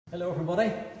Hello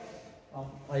everybody.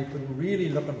 I've been really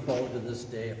looking forward to this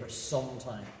day for some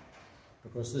time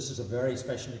because this is a very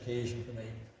special occasion for me.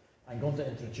 I'm going to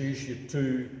introduce you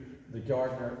to the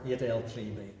Gardner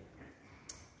 8L3B.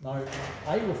 Now,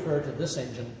 I refer to this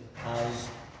engine as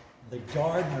the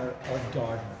Gardner of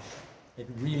Gardners. It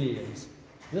really is.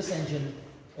 This engine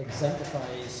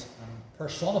exemplifies and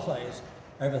personifies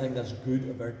everything that's good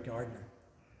about Gardner.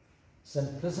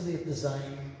 Simplicity of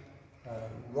design,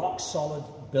 rock solid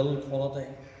build quality,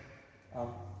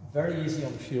 very easy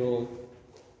on fuel,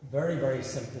 very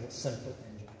simple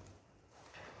engine.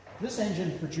 This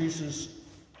engine produces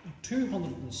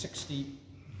 260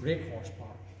 brake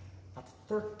horsepower at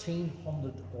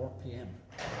 1300 RPM.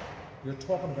 You're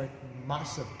talking about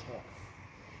massive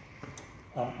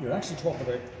torque. You're actually talking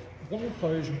about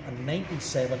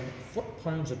 1097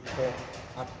 foot-pounds of torque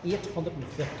at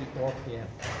 850 RPM.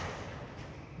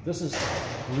 This is a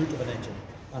brute of an engine,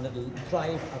 and it'll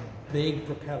drive a big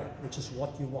propeller, which is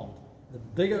what you want. The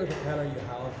bigger the propeller you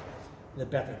have, the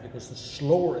better, because the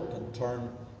slower it can turn,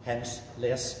 hence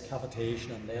less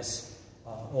cavitation and less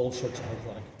all sorts of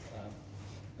hydraulic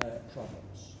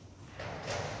problems.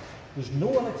 There's no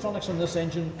electronics on this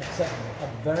engine except a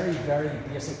very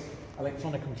basic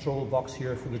electronic control box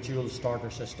here for the dual starter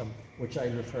system, which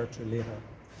I'll refer to later.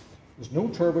 There's no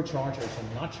turbocharger, it's a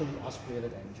naturally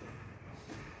aspirated engine.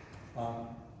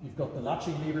 You've got the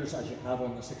latching levers as you have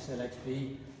on the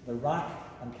 6LXB. The rack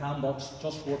and cam box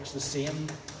just works the same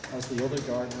as the other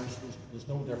Gardners. There's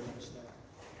no difference there.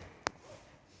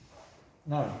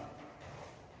 Now,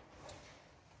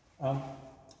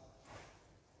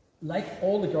 like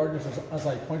all the Gardners, as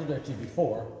I pointed out to you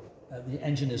before, the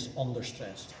engine is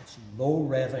understressed. It's low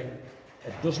revving.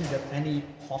 It doesn't get any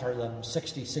hotter than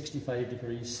 60-65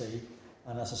 degrees C.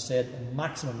 And as I said, the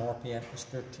maximum RPM is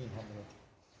 1300.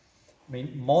 I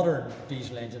mean, modern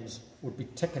diesel engines would be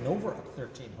ticking over at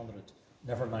 1300,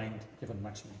 never mind given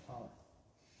maximum power.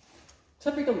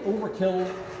 Typical overkill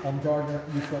on Gardner,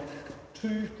 you've got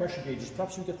two pressure gauges.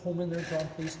 Perhaps you get home in there, John,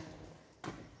 please.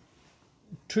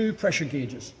 Two pressure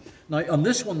gauges. Now, on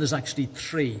this one, there's actually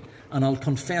three, and I'll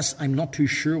confess I'm not too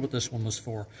sure what this one was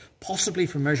for. Possibly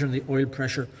for measuring the oil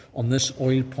pressure on this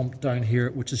oil pump down here,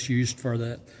 which is used for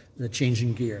the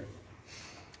changing gear.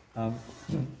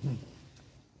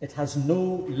 It has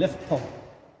no lift pump.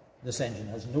 This engine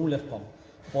has no lift pump.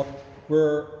 But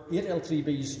where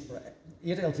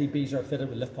 8L3Bs are fitted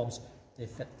with lift pumps, they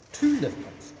fit two lift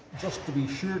pumps, just to be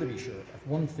sure. If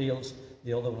one fails,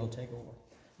 the other one will take over.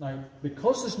 Now,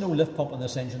 because there's no lift pump on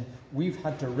this engine, we've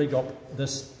had to rig up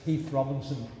this Heath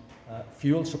Robinson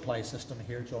fuel supply system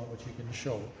here, John, which you can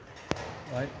show.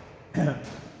 Right?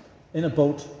 In a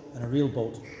boat, in a real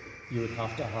boat, you would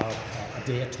have to have a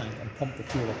day tank and pump the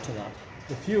fuel up to that.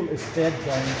 The fuel is fed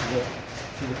down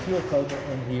to the fuel filter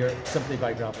in here simply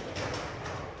by gravity.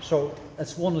 So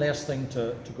it's one less thing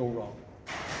to go wrong.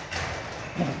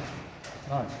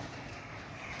 Now,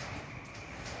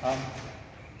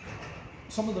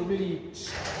 some of the really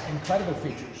incredible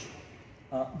features.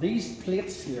 These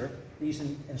plates here, these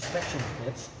inspection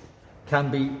plates, can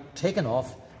be taken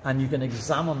off and you can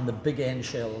examine the big end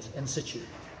shells in situ.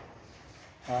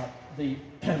 The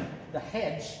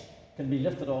heads can be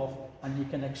lifted off and you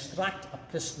can extract a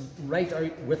piston right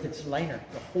out with its liner.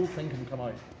 The whole thing can come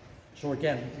out. So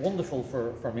again, wonderful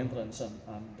for maintenance and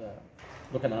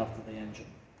looking after the engine.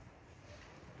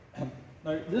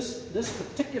 Now this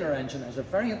particular engine has a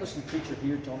very interesting feature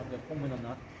here, John, if you'll come in on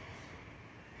that.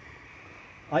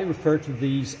 I refer to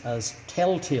these as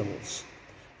telltales.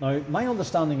 Now my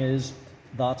understanding is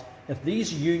that if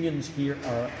these unions here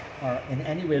are in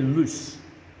any way loose,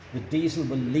 the diesel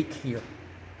will leak here.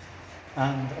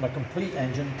 And on a complete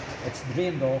engine, it's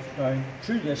drained off down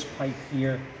through this pipe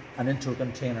here and into a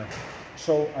container.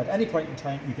 So at any point in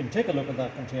time, you can take a look at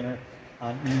that container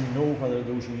and you know whether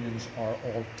those unions are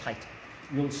all tight.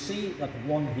 You'll see that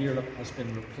one here, look, has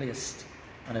been replaced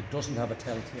and it doesn't have a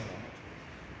telltale on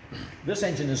it. This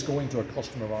engine is going to a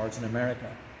customer of ours in America,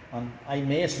 and I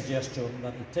may suggest to him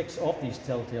that he takes off these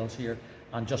telltales here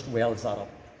and just welds that up,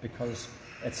 because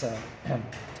it's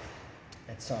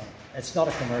not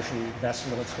a commercial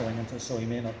vessel that it's going into, so he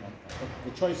may not want that. But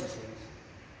the choice is his.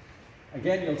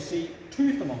 Again, you'll see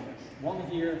two thermometers, one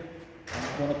here and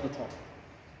one at the top.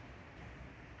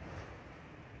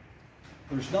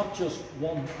 There's not just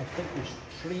one, I think there's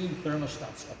three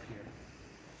thermostats up here.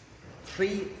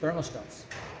 Three thermostats.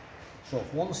 So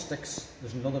if one sticks,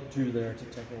 there's another two there to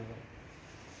take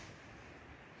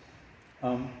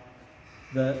over.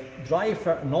 The drive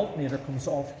for an alternator comes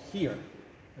off here.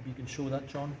 Maybe you can show that,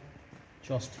 John,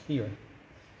 just here.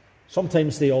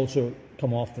 Sometimes they also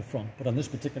come off the front. But on this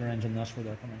particular engine, that's where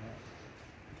they're coming out.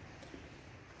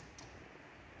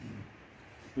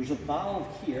 There's a valve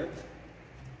here.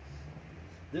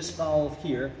 This valve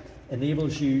here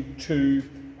enables you to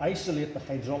isolate the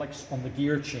hydraulics on the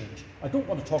gear change. I don't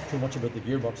want to talk too much about the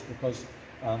gearbox because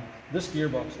this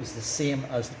gearbox is the same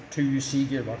as the 2UC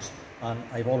gearbox, and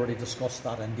I've already discussed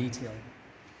that in detail.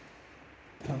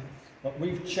 But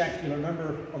we've checked, you'll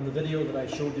remember on the video that I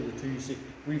showed you the 2UC,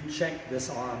 we've checked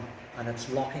this arm and it's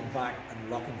locking back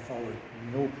and locking forward,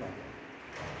 no problem.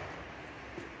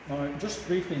 Now just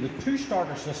briefly, the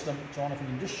two-starter system, John, if you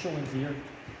can just show in here,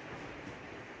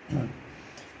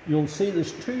 you'll see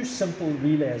there's two simple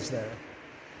relays there.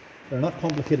 They're not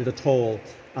complicated at all,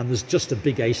 and there's just a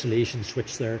big isolation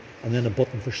switch there and then a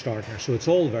button for starter, so it's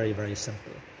all very, very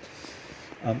simple.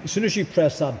 As soon as you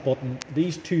press that button,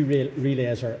 these two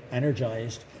relays are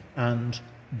energized, and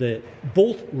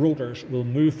both rotors will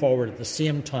move forward at the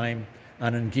same time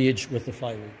and engage with the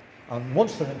flywheel. And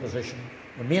once they're in position,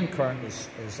 the main current is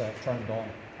turned on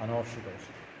and off she goes.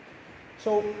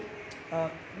 So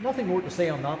nothing more to say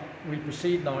on that. We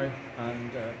proceed now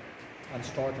and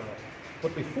start her up.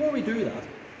 But before we do that,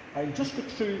 I'll just go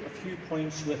through a few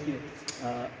points with you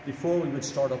before we would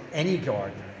start up any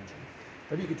Gardner engine.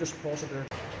 Maybe you could just pause it there.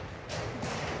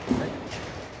 Okay.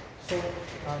 So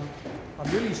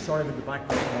I'm really sorry about the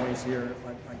background noise here.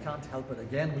 I can't help it.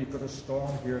 Again, we've got a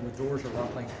storm here and the doors are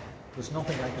rattling. There's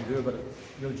nothing I can do about it.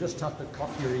 You'll just have to cut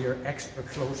your ear extra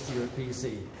close to your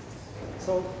PC.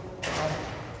 So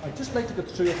I'd just like to go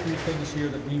through a few things here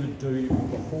that we would do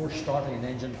before starting an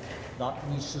engine that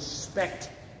we suspect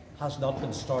has not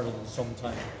been started in some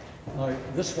time. Now,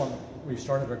 this one, we've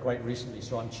started it quite recently,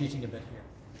 so I'm cheating a bit here.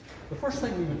 The first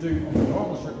thing we would do under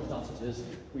normal circumstances is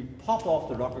we pop off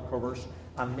the rocker covers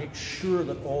and make sure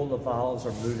that all the valves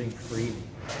are moving freely.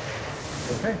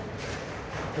 Okay?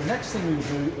 The next thing we would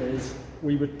do is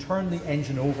we would turn the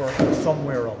engine over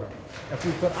somewhere or other. If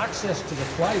we've got access to the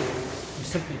flywheel, we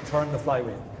simply turn the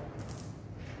flywheel.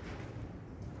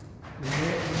 We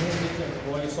may need to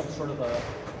employ some sort of a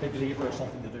big lever or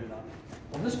something to do that.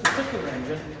 On this particular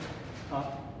engine,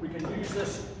 we can use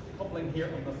this coupling here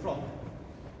on the front.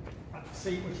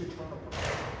 See when she turns up.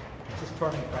 She's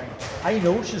turning fine. I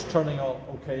know she's turning out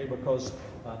okay because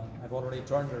I've already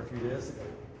turned her a few days ago.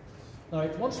 Now,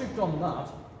 once we've done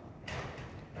that,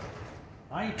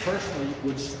 I personally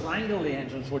would strangle the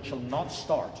engines which will not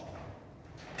start.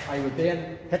 I would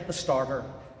then hit the starter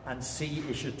and see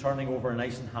is she turning over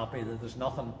nice and happy, that there's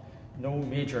nothing, no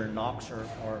major knocks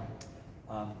or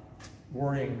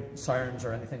worrying sirens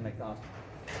or anything like that.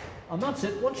 And that's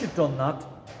it. Once you've done that,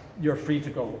 you're free to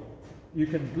go. You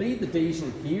can bleed the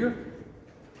diesel here.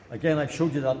 Again, I've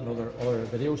showed you that in other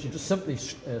videos. You just simply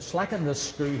slacken this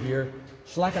screw here,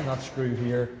 slacken that screw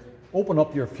here, open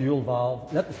up your fuel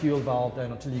valve, let the fuel valve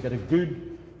down until you get a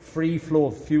good free flow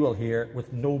of fuel here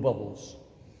with no bubbles.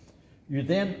 You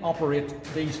then operate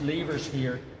these levers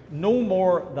here, no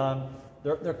more than,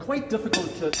 they're quite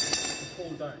difficult to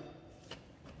pull down,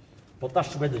 but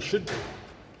that's the way they should be.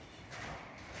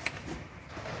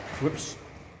 Whoops.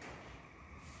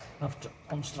 Have to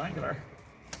unstrangle her.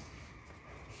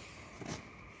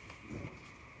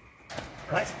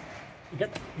 Right, you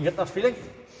get that feeling?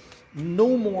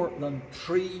 No more than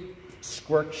 3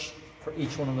 squirts for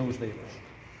each one of those levers.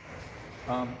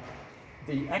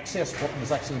 The access button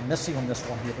is actually missing on this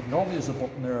one here, but normally there's a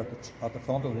button there at the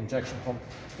front of the injection pump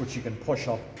which you can push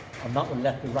up, and that will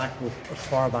let the rack go as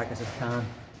far back as it can.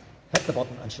 Hit the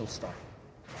button and she'll start.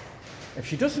 If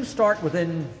she doesn't start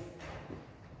within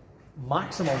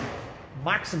maximum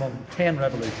 10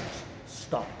 revolutions,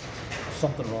 stop. There's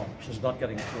something wrong. She's not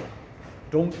getting through.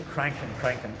 Don't crank and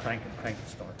crank and crank and crank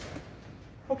to start.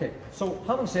 Okay, so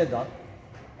having said that,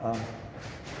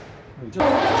 we'll just...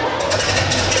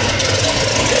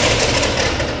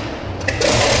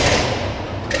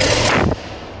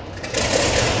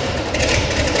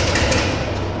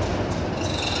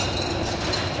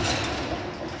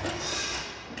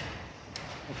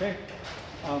 Okay,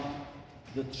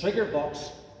 the trigger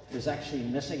box is actually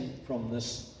missing from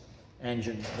this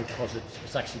engine because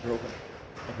it's actually broken.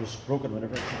 It was broken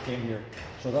whenever it came here,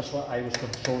 so that's why I was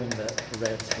controlling the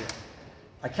revs here.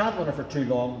 I can't run it for too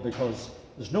long because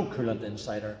there's no coolant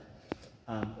inside her,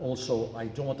 and also I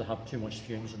don't want to have too much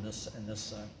fumes in this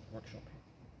workshop.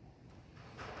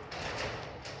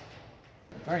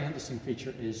 A very interesting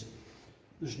feature is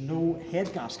there's no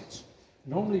head gaskets.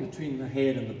 Normally between the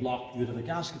head and the block you would have a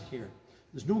gasket here.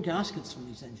 There's no gaskets on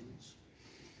these engines.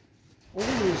 All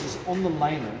there is on the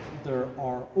liner there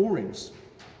are O-rings,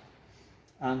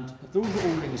 and if those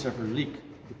O-rings ever leak,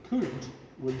 the coolant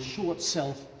will show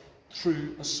itself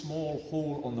through a small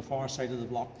hole on the far side of the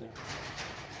block there.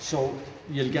 So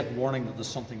you'll get warning that there's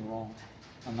something wrong,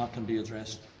 and that can be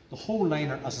addressed. The whole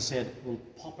liner, as I said, will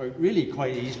pop out really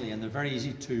quite easily, and they're very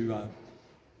easy to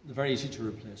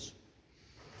replace.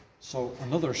 So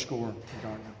another score for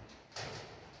Gardner.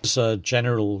 This is a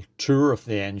general tour of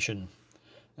the engine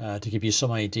to give you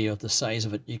some idea of the size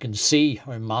of it. You can see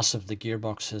how massive the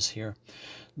gearbox is here.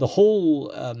 The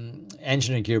whole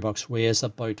engine and gearbox weighs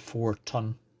about 4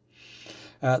 tonnes.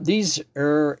 These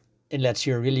air inlets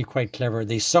here are really quite clever.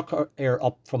 They suck air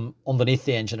up from underneath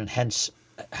the engine and hence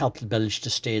help the bilge to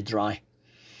stay dry.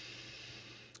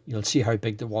 You'll see how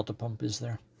big the water pump is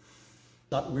there.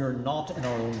 That we're not in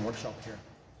our own workshop here.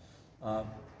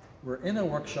 We're in a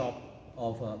workshop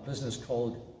of a business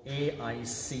called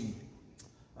AIC.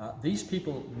 These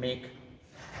people make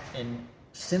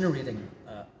incinerating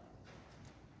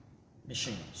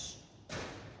machines,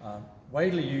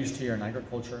 widely used here in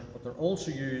agriculture, but they're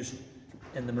also used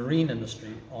in the marine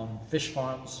industry, on fish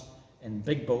farms, in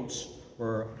big boats,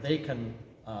 where they can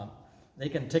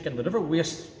take in whatever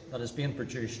waste that is being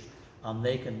produced, and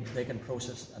they can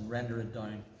process and render it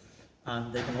down,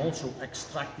 and they can also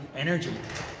extract the energy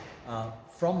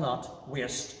from that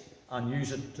waste and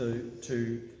use it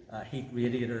to heat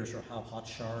radiators or have hot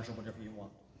showers or whatever you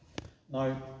want.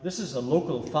 Now, this is a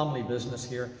local family business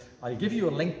here. I'll give you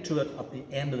a link to it at the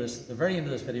end of this, the very end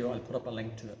of this video. I'll put up a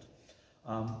link to it.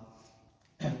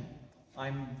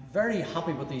 I'm very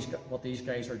happy with what these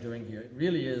guys are doing here. It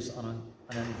really is an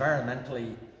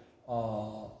environmentally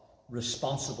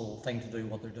responsible thing to do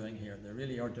what they're doing here. They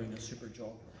really are doing a super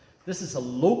job. This is a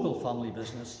local family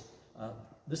business.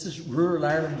 This is rural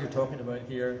Ireland you're talking about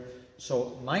here.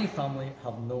 So my family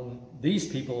have known these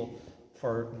people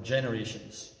for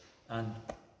generations, and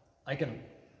I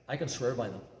can swear by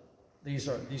them. These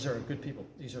are good people.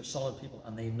 These are solid people,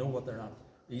 and they know what they're at.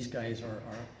 These guys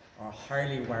are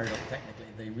highly wired up technically.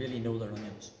 They really know their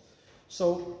onions.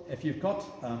 So if you've got,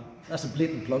 that's a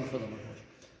blatant plug for them, of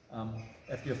course.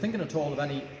 If you're thinking at all of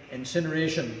any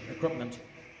incineration equipment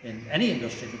in any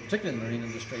industry, but particularly in the marine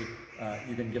industry,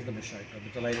 you can give them a shout. I'll be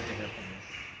delighted to hear from you.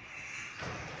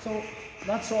 So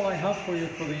that's all I have for you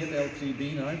for the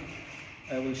 8L3B now.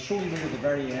 I will show you at the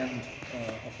very end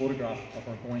a photograph of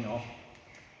her going off.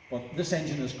 But this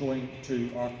engine is going to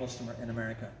our customer in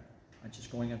America, and she's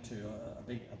going into a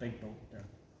big boat there.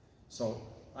 So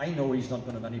I know he's not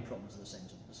going to have any problems with this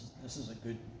engine. This is a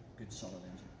good solid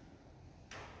engine.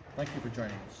 Thank you for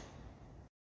joining us.